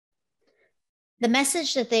The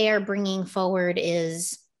message that they are bringing forward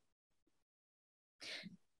is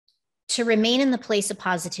to remain in the place of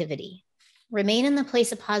positivity. Remain in the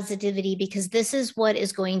place of positivity because this is what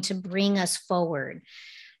is going to bring us forward.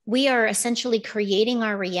 We are essentially creating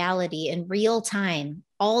our reality in real time,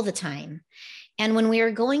 all the time. And when we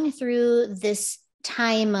are going through this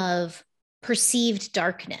time of perceived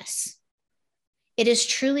darkness, it is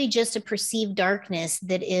truly just a perceived darkness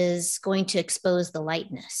that is going to expose the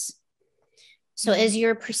lightness. So as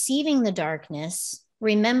you're perceiving the darkness,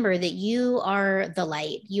 remember that you are the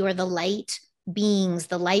light. You are the light beings,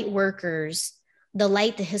 the light workers, the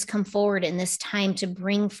light that has come forward in this time to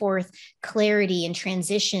bring forth clarity and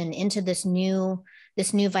transition into this new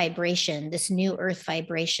vibration, this new earth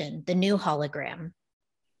vibration, the new hologram.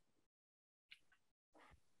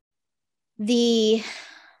 The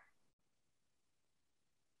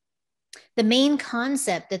main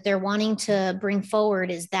concept that they're wanting to bring forward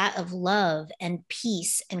is that of love and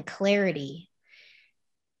peace and clarity.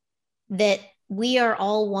 That we are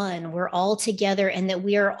all one, we're all together, and that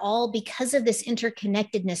we are all, because of this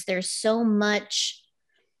interconnectedness, there's so much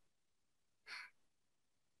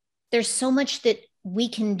that we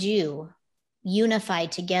can do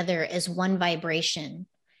unified together as one vibration,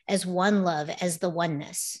 as one love, as the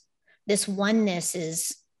oneness. This oneness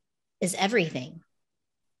is everything.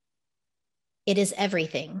 It is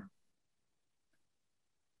everything.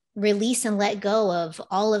 Release and let go of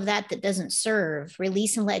all of that doesn't serve.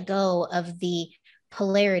 Release and let go of the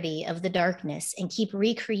polarity of the darkness and keep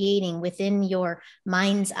recreating within your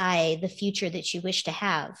mind's eye the future that you wish to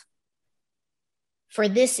have. For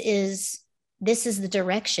this is the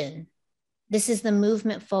direction. This is the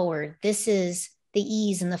movement forward. This is the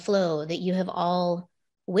ease and the flow that you have all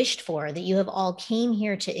wished for, that you have all came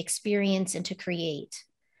here to experience and to create.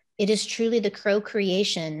 It is truly the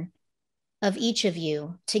co-creation of each of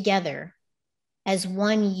you together as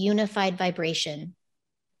one unified vibration.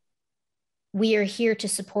 We are here to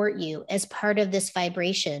support you as part of this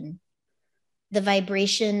vibration, the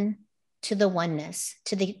vibration to the oneness,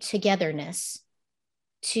 to the togetherness,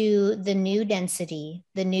 to the new density,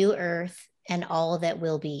 the new earth, and all that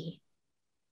will be.